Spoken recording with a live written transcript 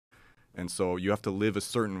And so you have to live a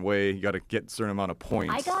certain way. You got to get a certain amount of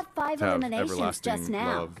points. I got 5 to have eliminations everlasting just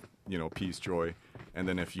now. love, you know, peace, joy. And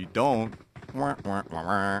then if you don't,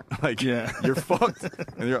 like Yeah. you're fucked.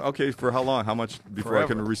 And you're okay for how long? How much before I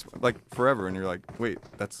can like forever? And you're like, wait,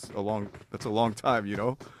 that's a long time, you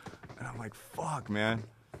know? And I'm like, fuck, man.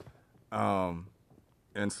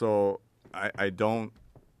 And so I don't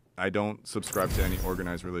subscribe to any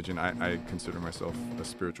organized religion. I consider myself a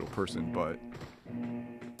spiritual person, but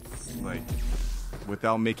like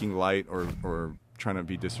without making light or trying to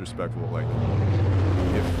be disrespectful, like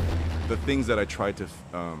if the things that I tried to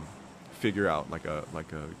figure out like a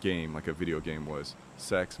game, like a video game, was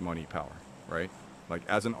sex, money, power, right? Like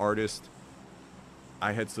as an artist,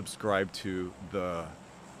 I had subscribed to the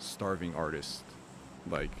starving artist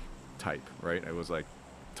like type, right? It was like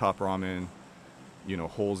top ramen, you know,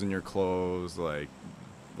 holes in your clothes, like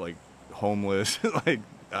homeless. Like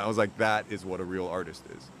I was like, that is what a real artist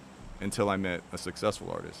is. Until I met a successful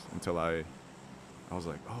artist. Until I was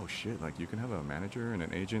like, oh shit, like you can have a manager and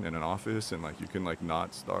an agent and an office, and like you can like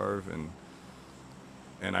not starve.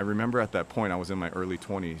 And I remember at that point, I was in my early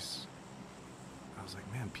 20s. I was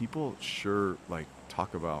like, man, people sure like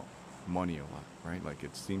talk about money a lot, right? Like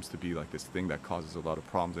it seems to be like this thing that causes a lot of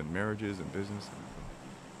problems in marriages and business. And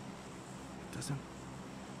it doesn't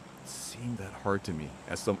seem that hard to me.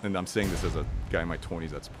 And I'm saying this as a guy in my 20s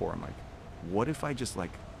that's poor. I'm like, what if I just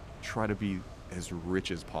like try to be as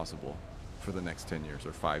rich as possible for the next 10 years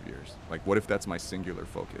or 5 years? Like, what if that's my singular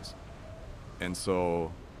focus? And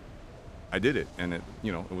so I did it, and it,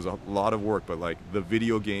 you know, it was a lot of work, but like the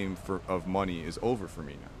video game of money is over for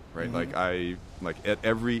me now, right? Mm-hmm. Like at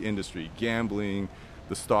every industry, gambling,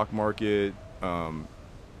 the stock market,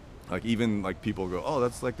 like even like people go, oh,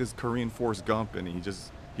 that's like this Korean Forrest Gump, and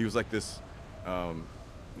he was like this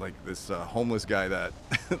homeless guy that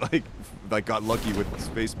like got lucky with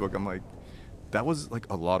Facebook. I'm like, that was like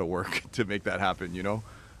a lot of work to make that happen, you know?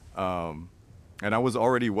 And I was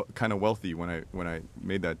already kind of wealthy when I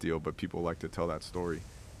made that deal, but people like to tell that story.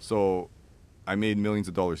 So I made millions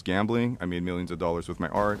of dollars gambling. I made millions of dollars with my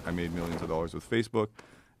art. I made millions of dollars with Facebook.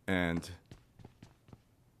 And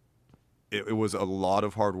it was a lot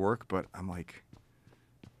of hard work, but I'm like,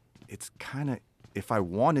 it's kind of, if I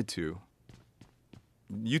wanted to,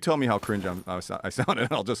 you tell me how cringe I sound, and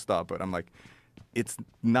I'll just stop. But I'm like, it's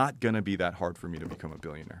not going to be that hard for me to become a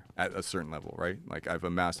billionaire at a certain level, right? Like I've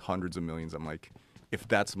amassed hundreds of millions. I'm like, if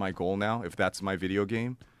that's my goal now, if that's my video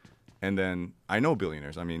game, and then I know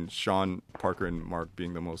billionaires. I mean, Sean, Parker, and Mark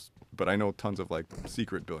being the most, but I know tons of like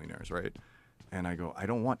secret billionaires, right? And I go, I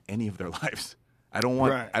don't want any of their lives. I don't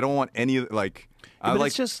want any like. Yeah, but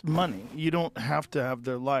it's just money. You don't have to have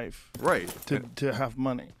their life, right? To have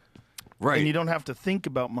money, right? And you don't have to think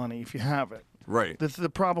about money if you have it. Right. The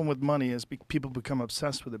problem with money is people become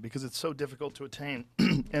obsessed with it because it's so difficult to attain,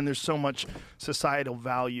 and there's so much societal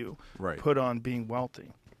value put on being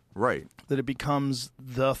wealthy. Right. That it becomes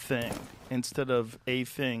the thing instead of a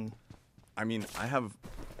thing. I mean, I have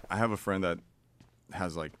a friend that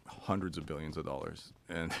has like hundreds of billions of dollars,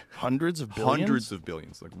 and hundreds of billions. Hundreds of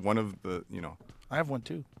billions. Like one of the, you know. I have one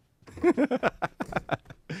too.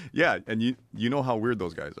 Yeah, and you know how weird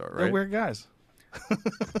those guys are, right? They're weird guys.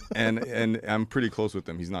 and I'm pretty close with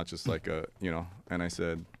him. He's not just like a, you know. And I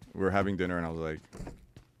said, we were having dinner, and I was like,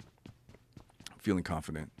 feeling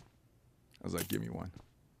confident. I was like, give me one.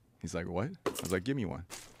 He's like, what? I was like, give me one.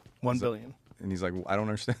 1 billion. And he's like, I don't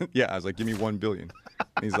understand. Yeah, I was like, give me 1 billion.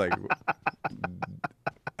 And he's like,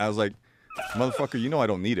 I was like, motherfucker, you know I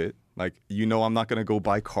don't need it. Like, you know I'm not gonna go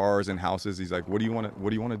buy cars and houses. He's like, what do you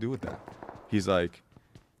want to do with that? He's like,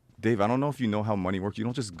 Dave, I don't know if you know how money works. You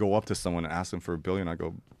don't just go up to someone and ask them for $1 billion. I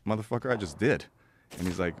go, motherfucker, I just did. And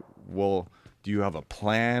he's like, well, do you have a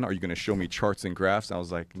plan? Are you gonna show me charts and graphs? I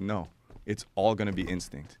was like, no, it's all gonna be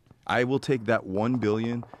instinct. I will take that 1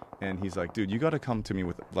 billion. And he's like, dude, you got to come to me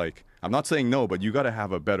with, like, I'm not saying no, but you got to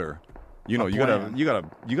have a better, you know, you got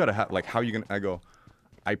to have, like, how you going to, I go,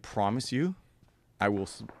 I promise you, I will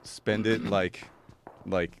spend it like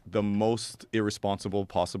the most irresponsible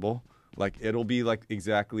possible. Like, it'll be like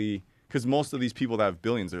exactly, because most of these people that have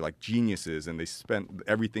billions, they're like geniuses, and they spend,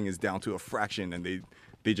 everything is down to a fraction, and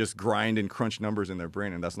they just grind and crunch numbers in their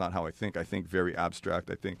brain. And that's not how I think. I think very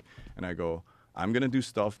abstract. And I go, I'm going to do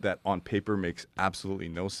stuff that on paper makes absolutely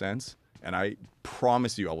no sense. And I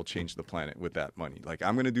promise you I will change the planet with that money. Like,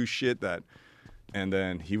 I'm going to do shit that, and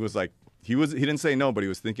then he was like, he didn't say no, but he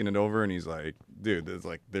was thinking it over. And he's like, dude,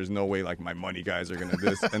 there's no way like my money guys are going to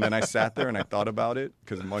this. And then I sat there and I thought about it,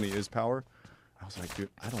 because money is power. I was like, dude,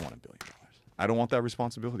 I don't want $1 billion. I don't want that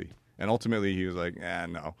responsibility. And ultimately he was like,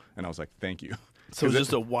 no. And I was like, thank you. So it was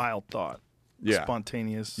just a wild thought.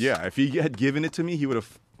 spontaneous. Yeah, if he had given it to me, he would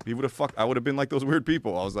have fucked. I would have been like those weird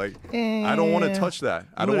people. I was like, I don't want to touch that.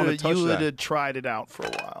 I don't want to touch that. You would have tried it out for a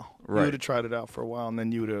while. Right. You would have tried it out for a while, and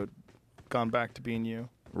then you would have gone back to being you.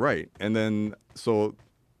 Right. And then so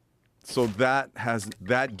that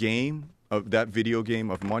game of that video game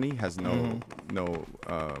of money has no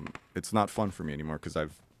it's not fun for me anymore, because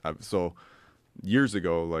I've so years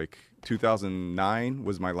ago, like 2009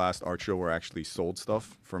 was my last art show where I actually sold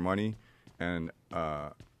stuff for money, and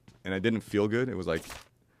I didn't feel good. It was like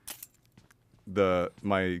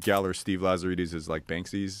my galler Steve Lazaridis is like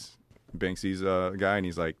Banksy's guy, and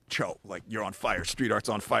he's like, Cho, like, you're on fire. Street art's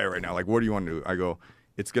on fire right now. Like, what do you want to do? I go,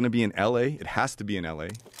 it's gonna be in LA. It has to be in LA.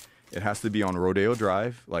 It has to be on Rodeo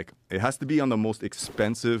Drive. Like, it has to be on the most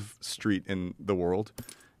expensive street in the world.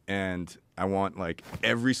 And I want, like,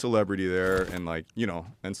 every celebrity there, and, like, you know.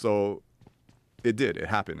 And so it did. It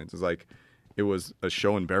happened. It was like, it was a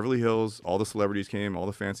show in Beverly Hills. All the celebrities came. All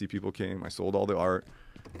the fancy people came. I sold all the art.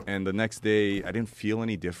 And the next day, I didn't feel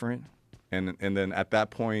any different. And then at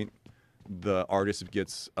that point, the artist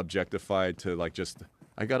gets objectified to, like, just,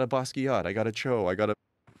 I got a Basquiat. I got a Cho. I got a...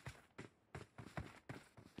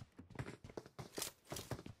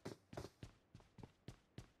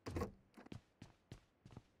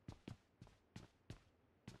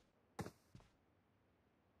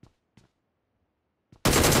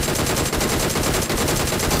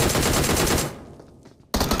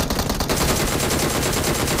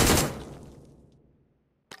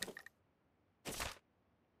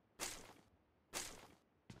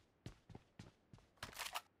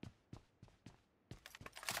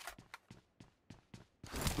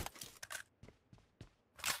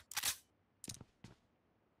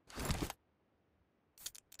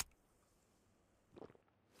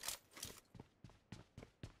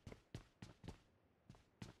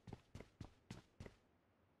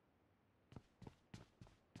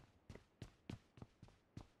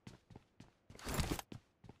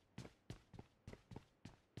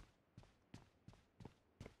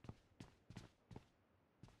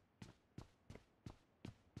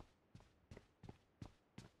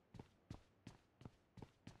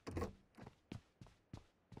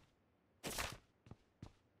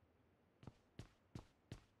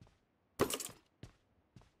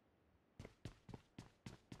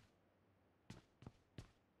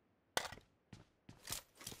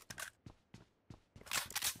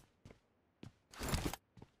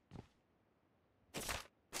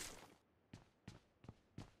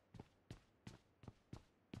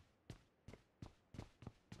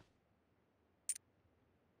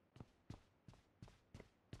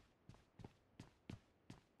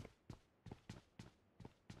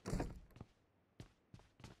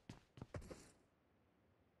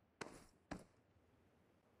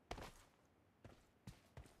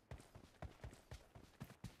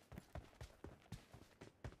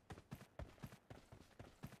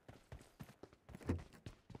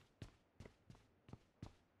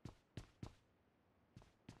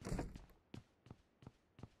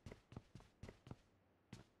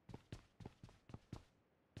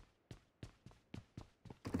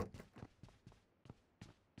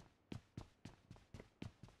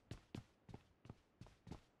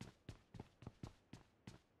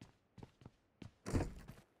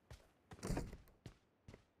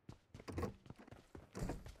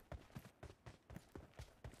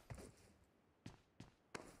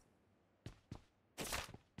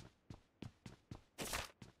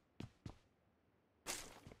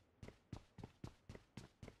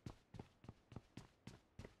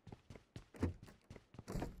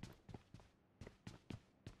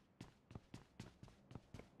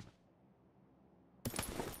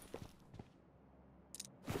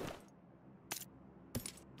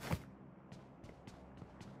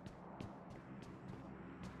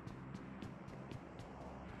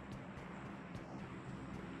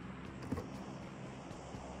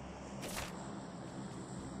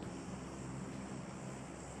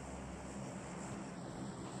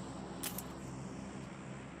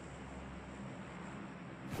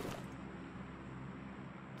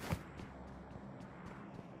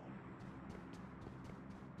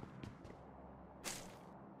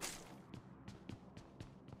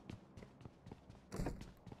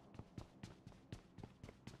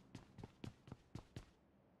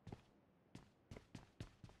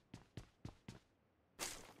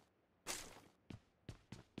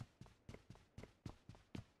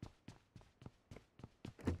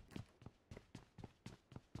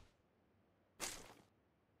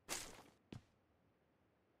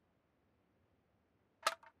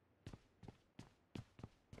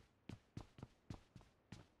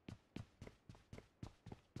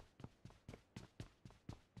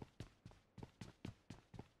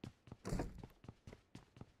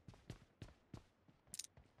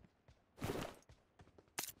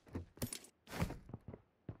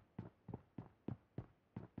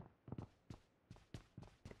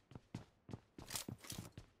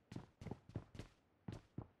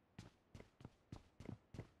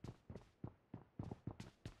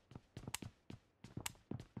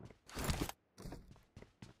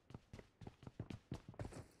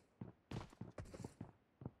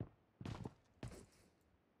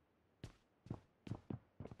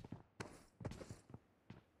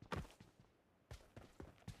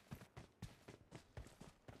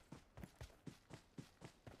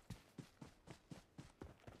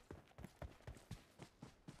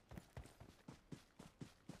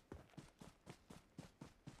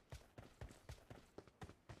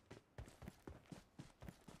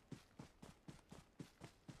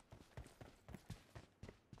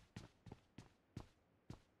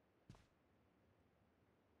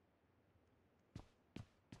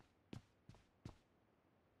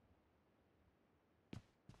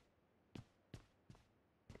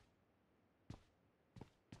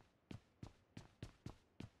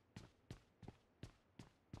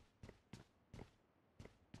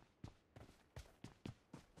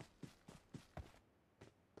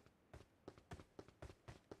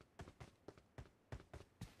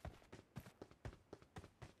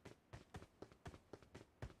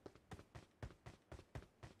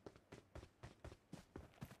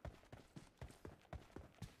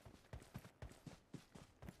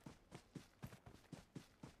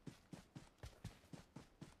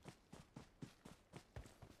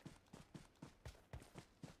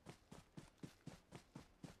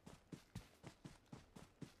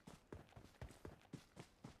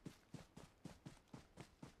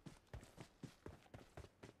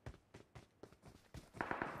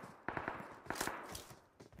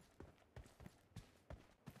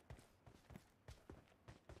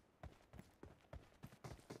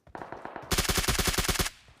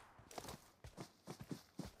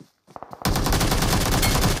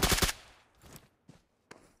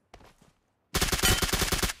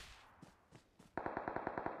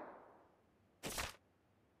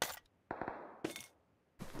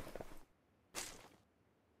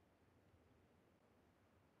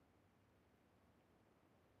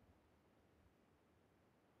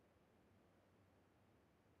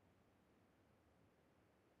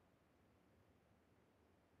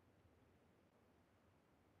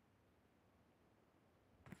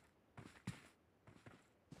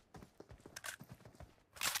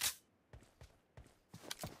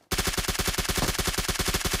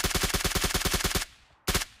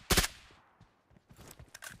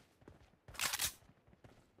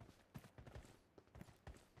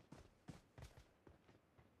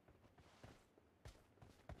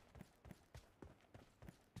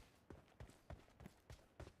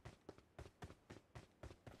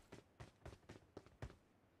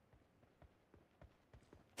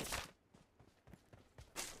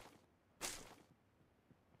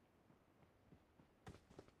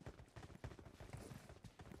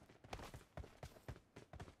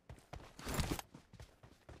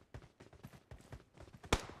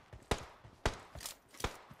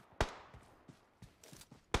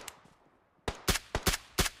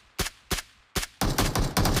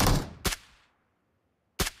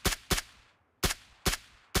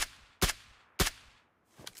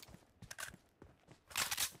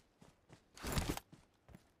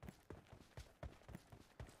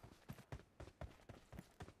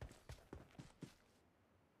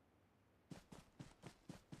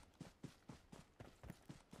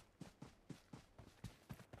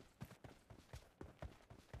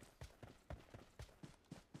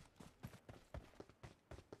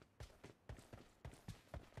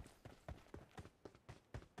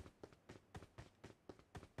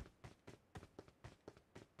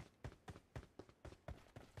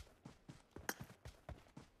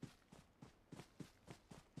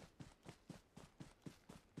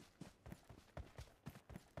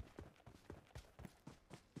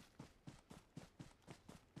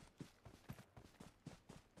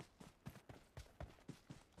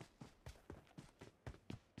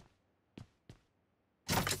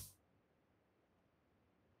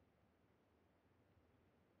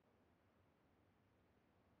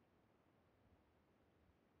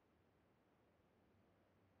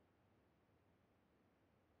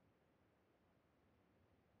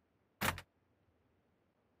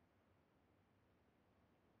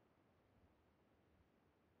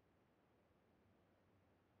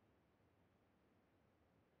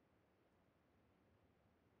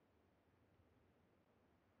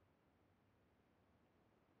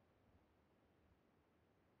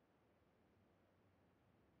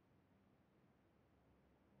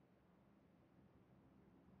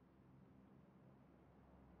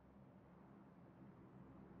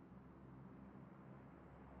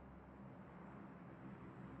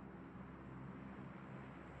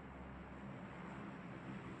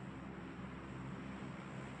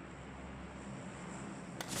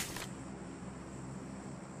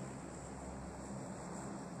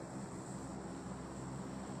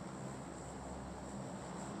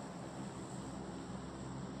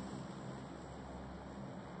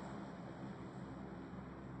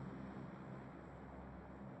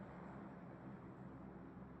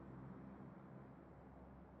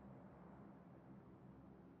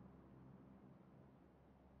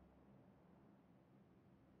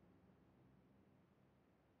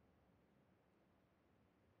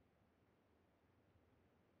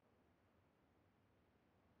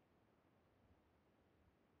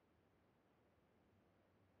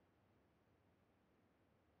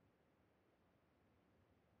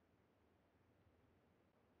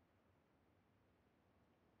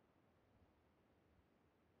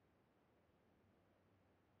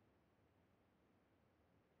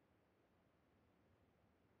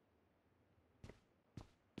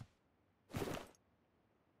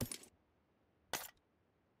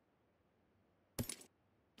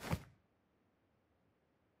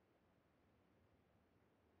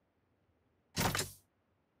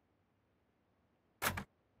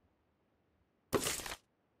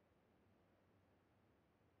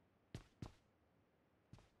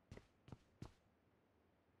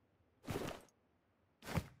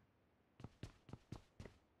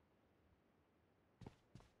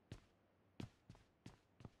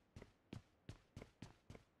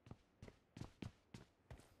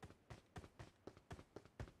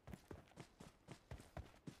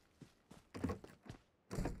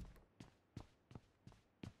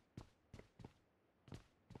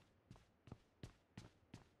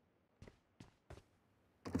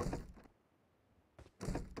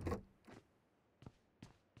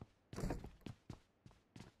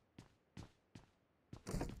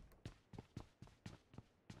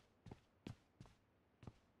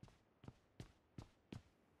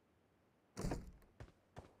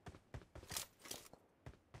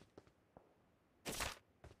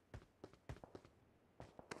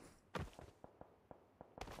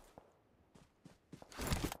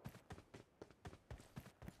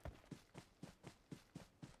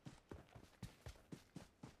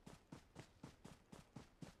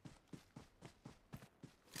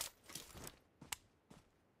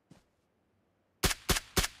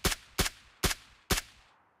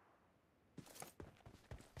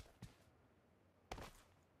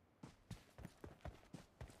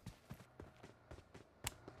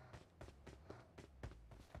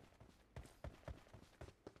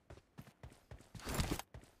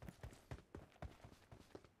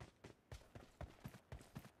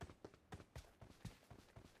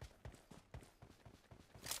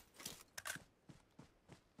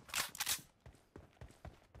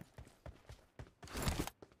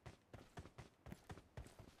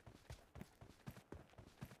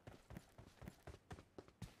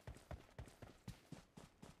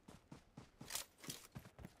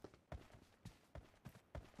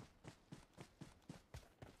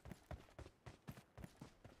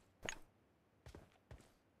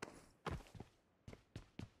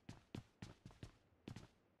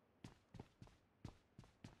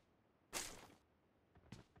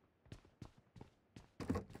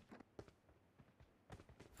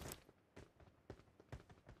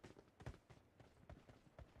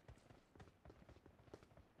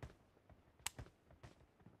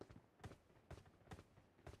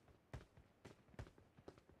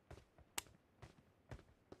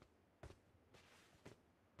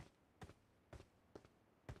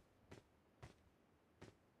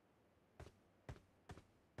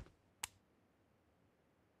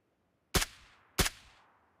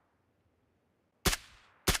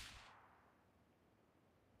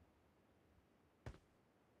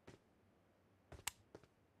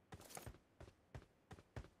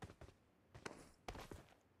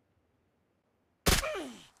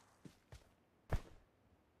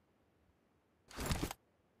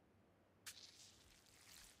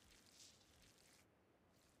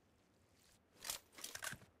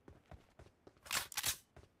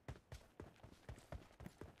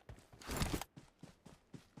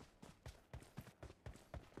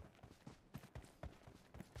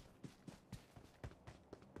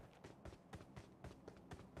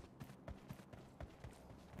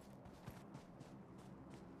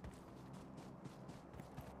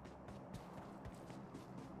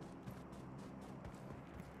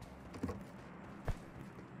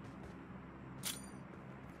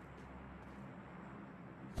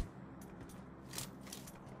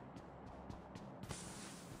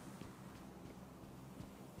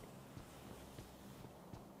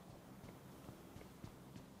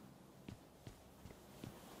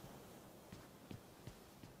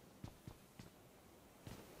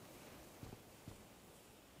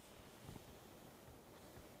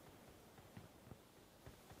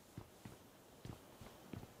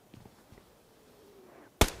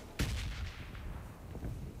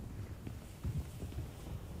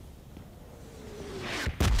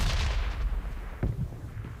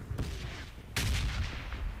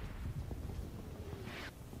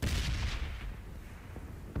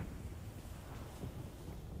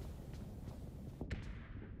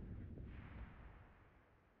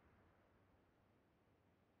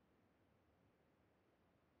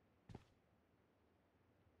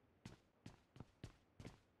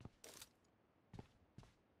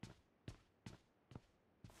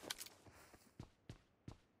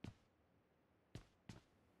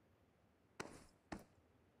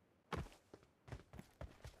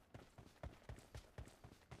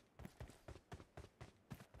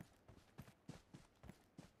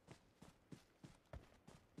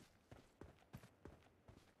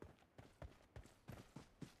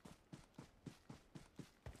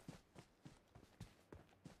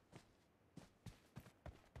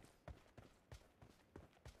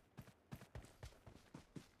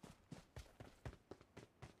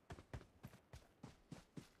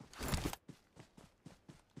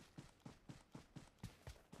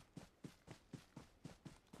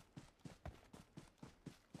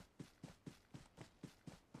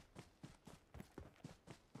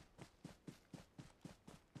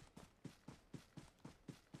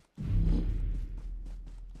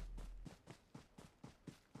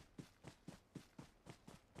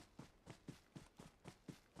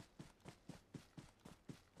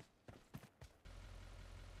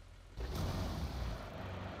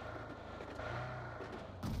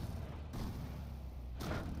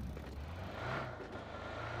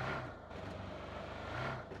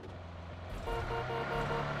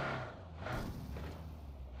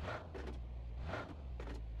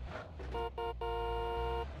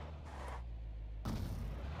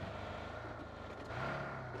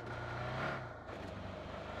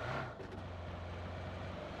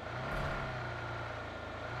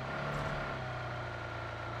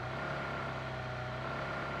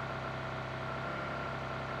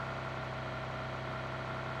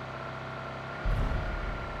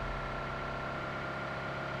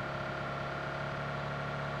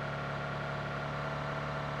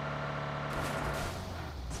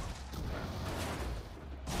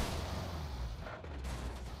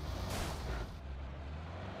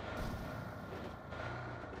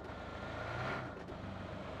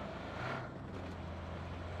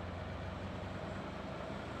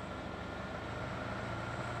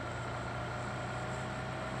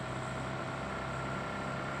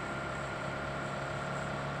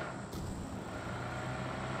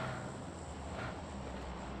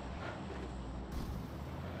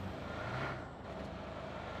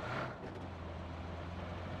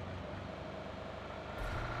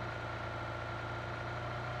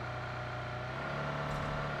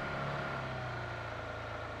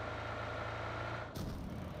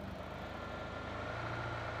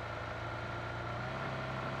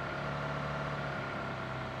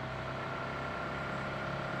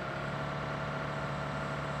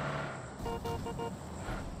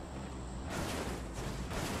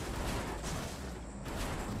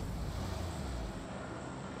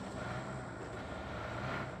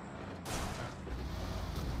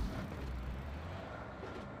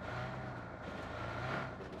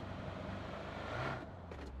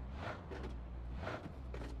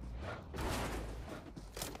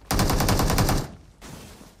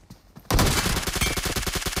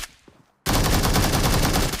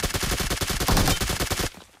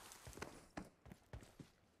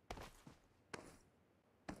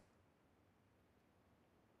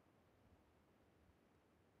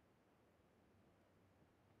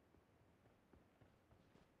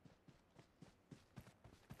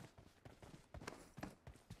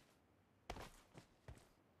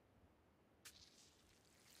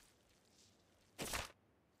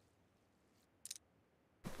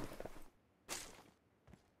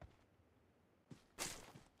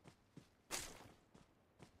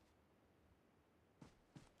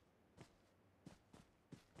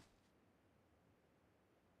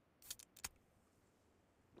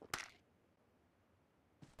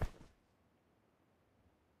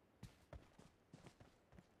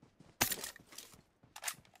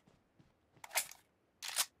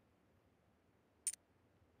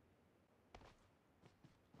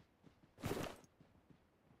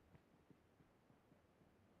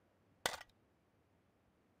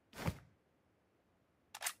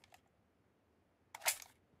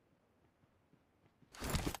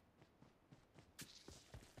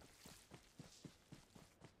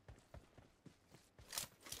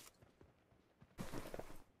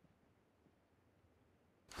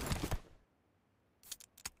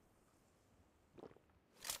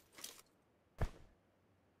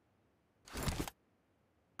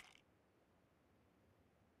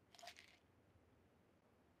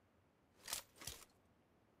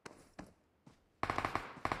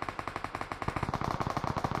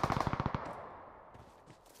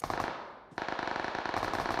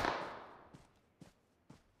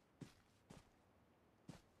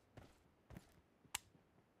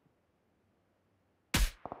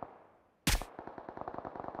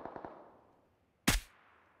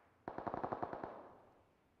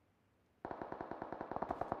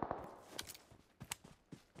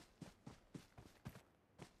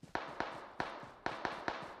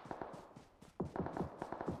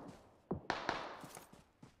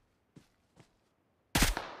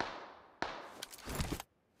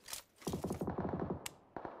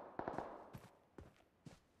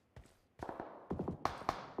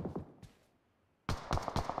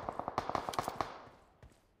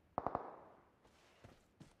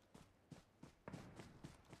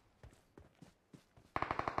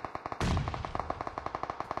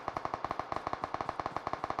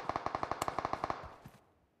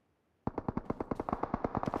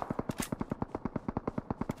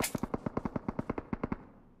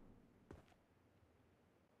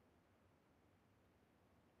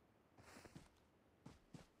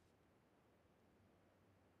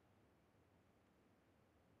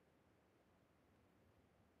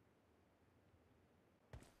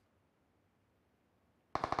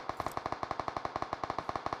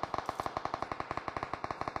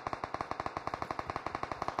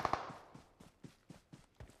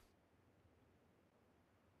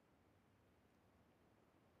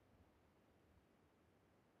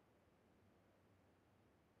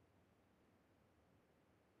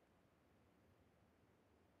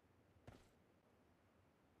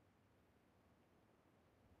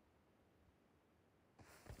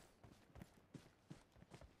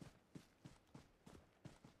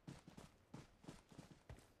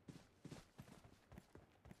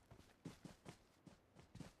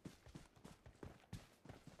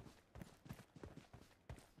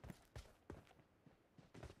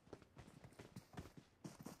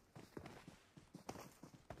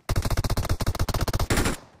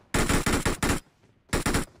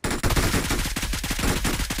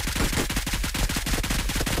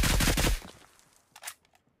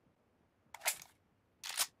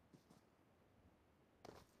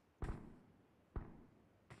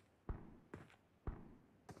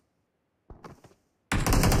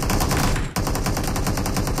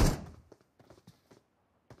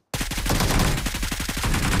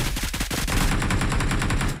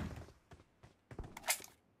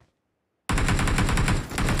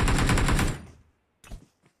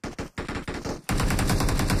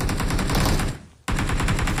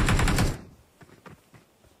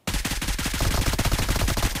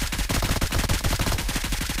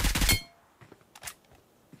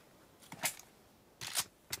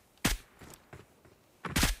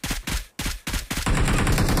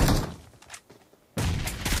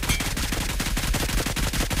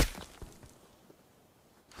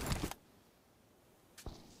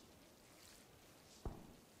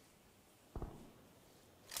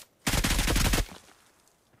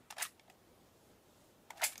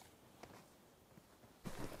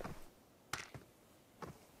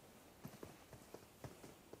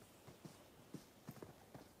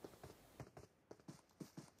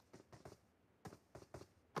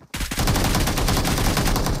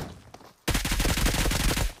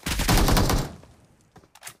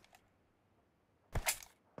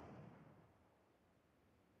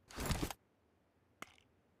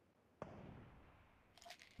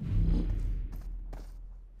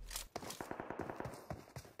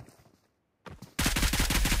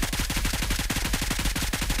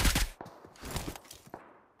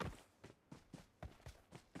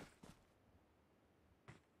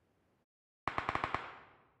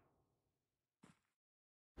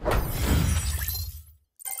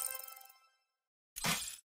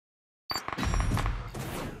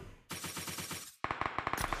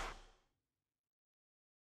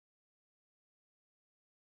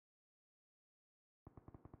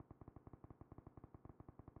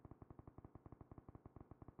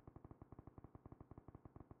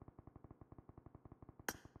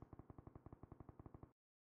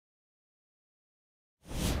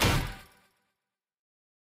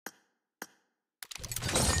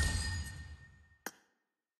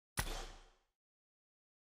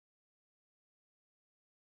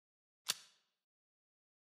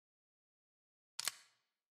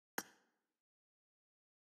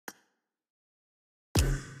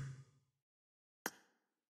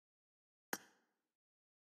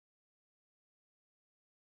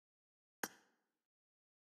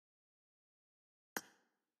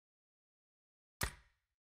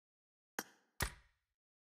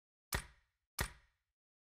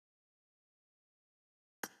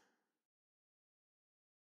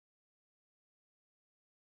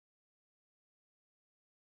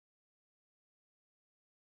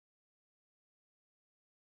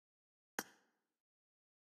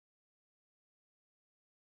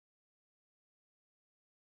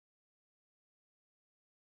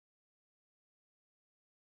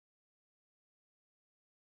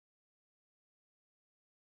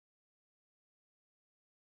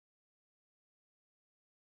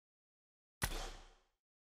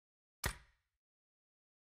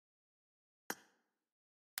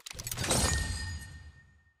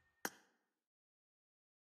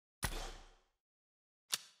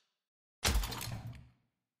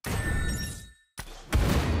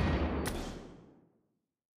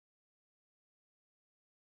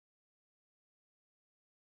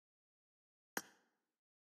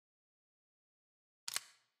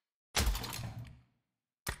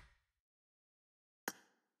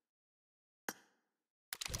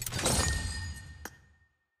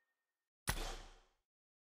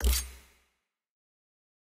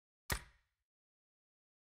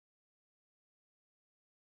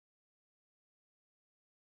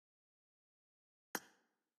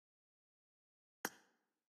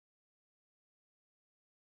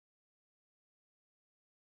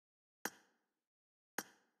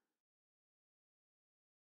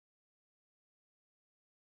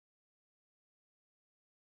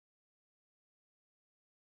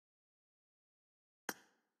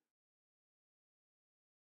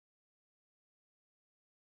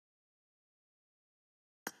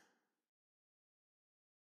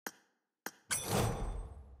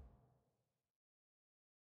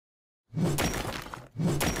 You